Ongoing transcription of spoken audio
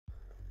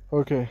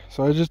Okay,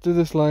 so I just did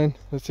this line.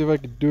 Let's see if I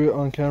can do it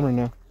on camera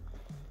now.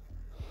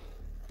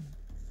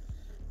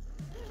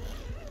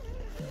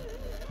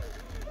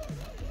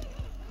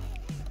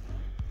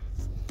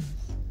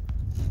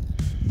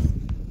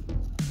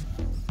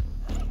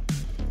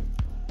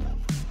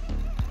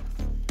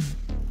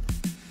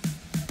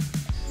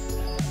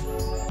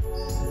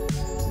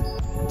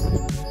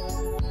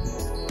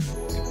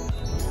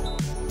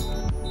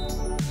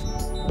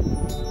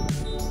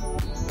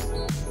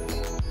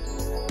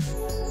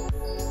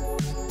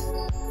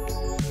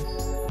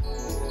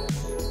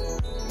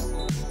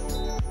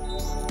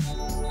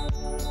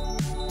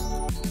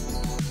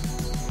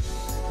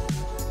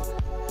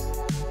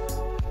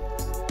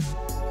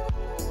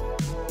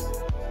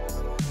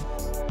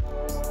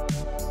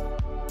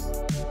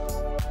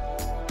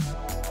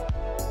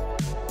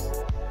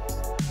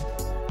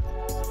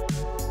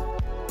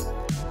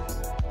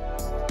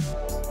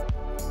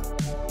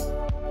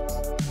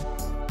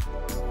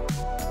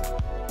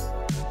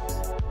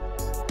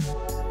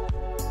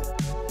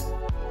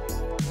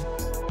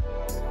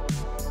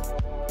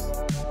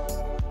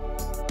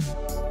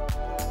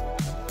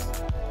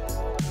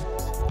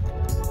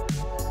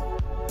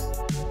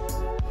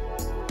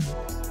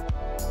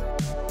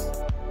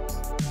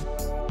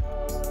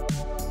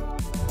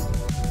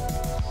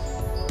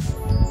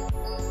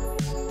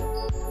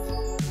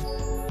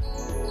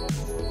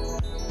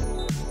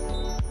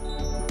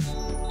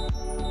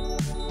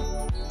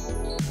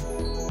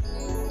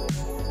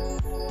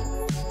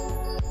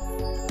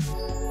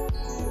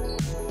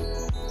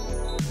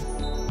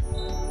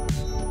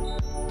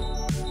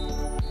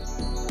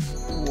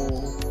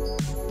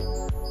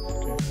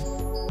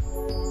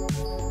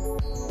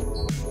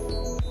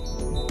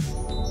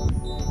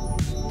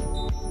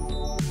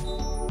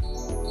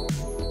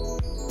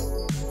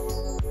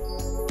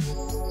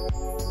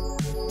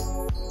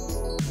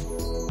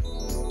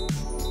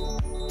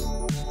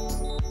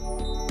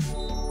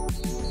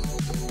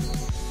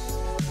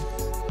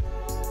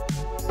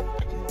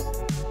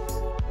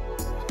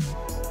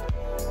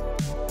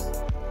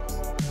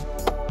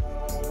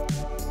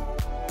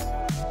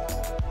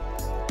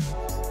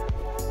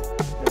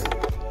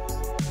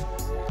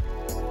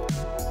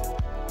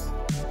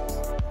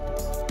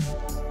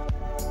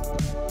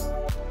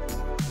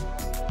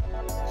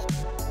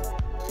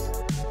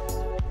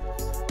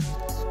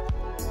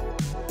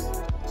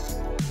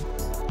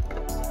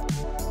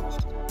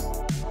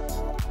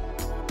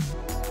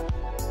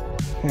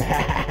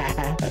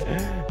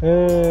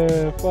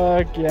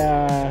 Fuck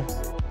yeah.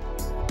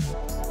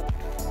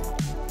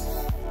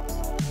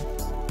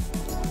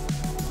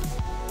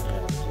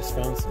 Just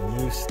found some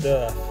new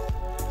stuff.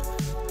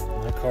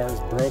 My car is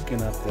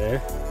broken up there.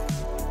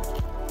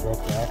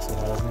 Broke the axle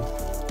housing,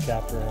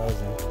 captor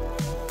housing.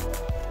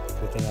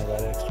 Good thing I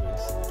got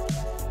extras.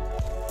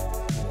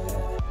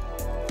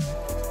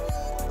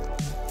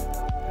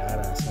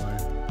 Badass one.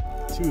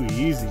 Too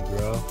easy,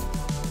 bro.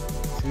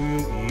 Too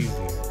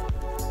easy.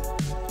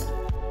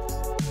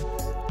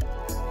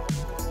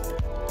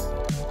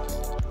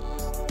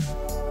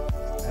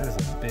 That is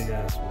a big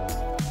ass one.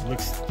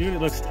 Dude, it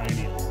looks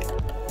tiny on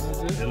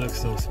camera. It looks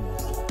so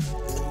small.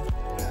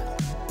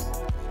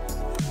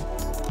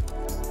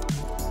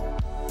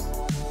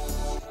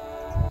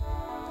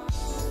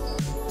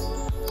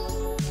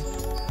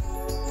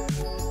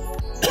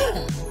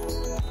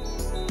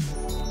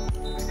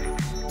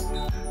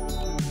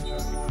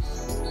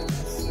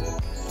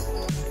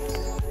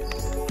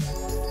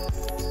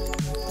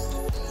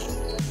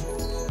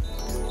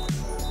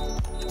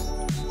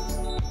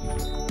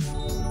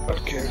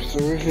 Okay, so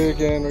we're here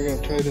again. We're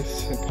gonna try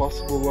this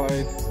impossible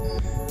line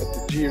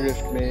that the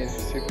Ryft made.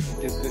 See if we can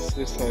get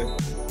this time.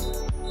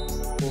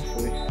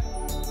 Hopefully.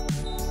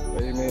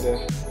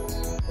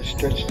 I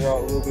stretched it out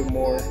a little bit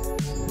more and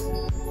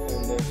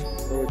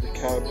lowered the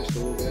cab just a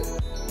little bit.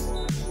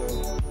 So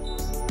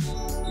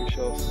we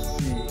shall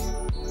see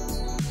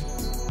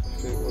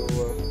if it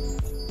will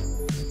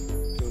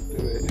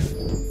do it.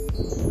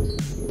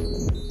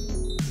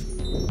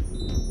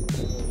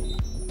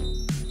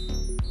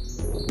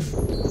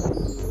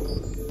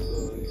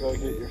 Gotta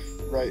get your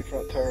right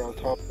front tire on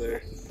top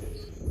there,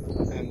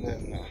 and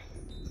then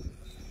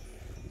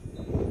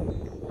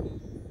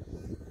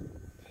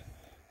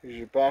use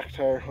your back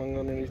tire hung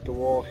underneath the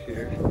wall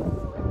here.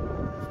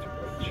 That's too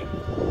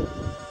much.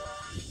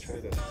 Just try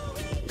to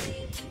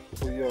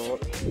pull you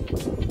up.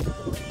 So,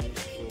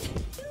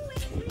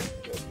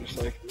 just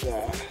like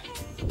that.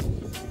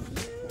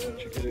 And once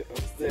you get it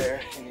up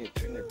there, you need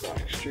to turn your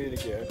back straight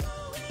again.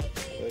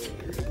 Let it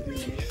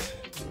release.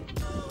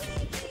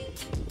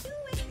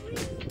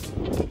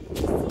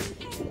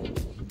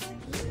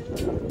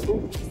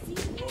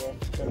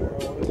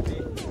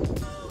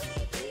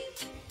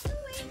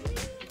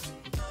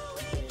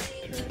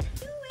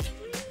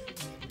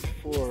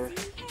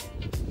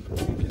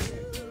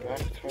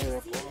 Back tire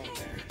up on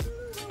there.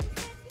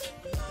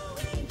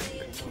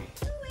 Come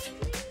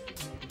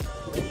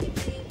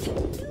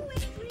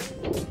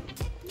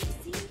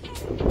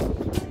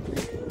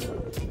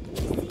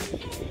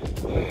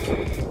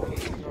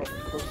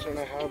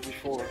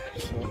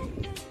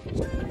so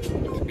that's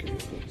good.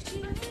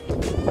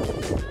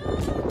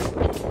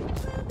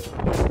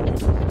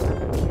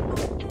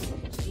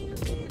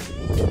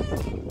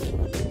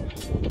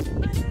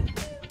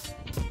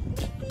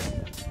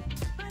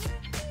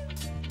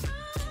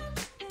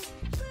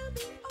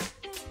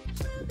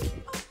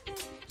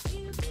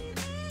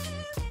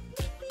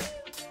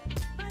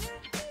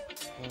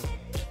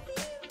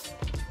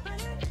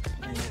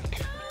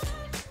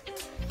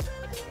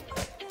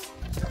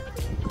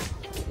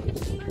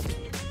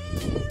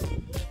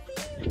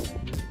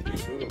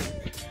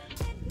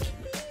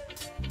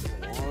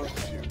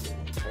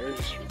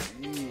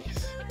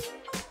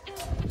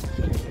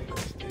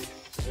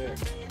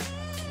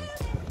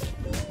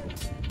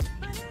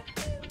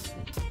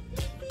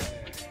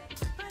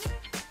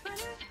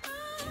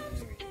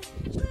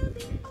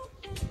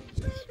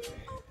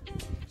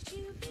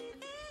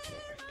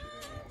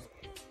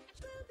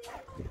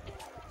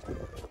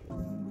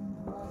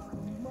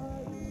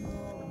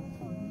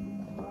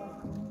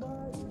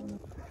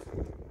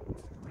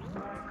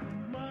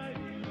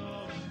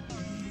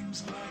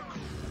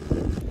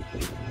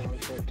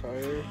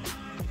 Tire.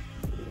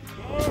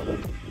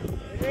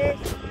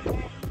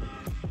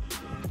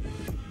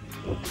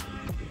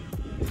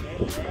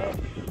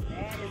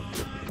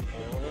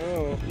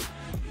 Oh.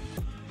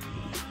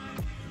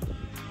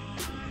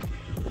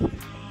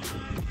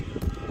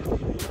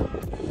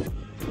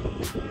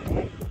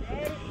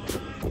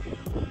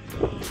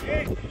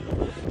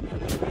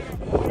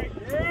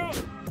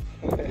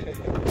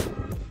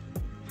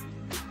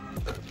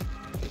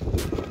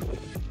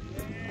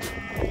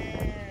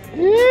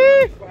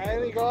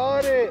 Finally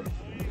got it.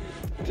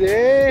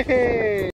 Dang.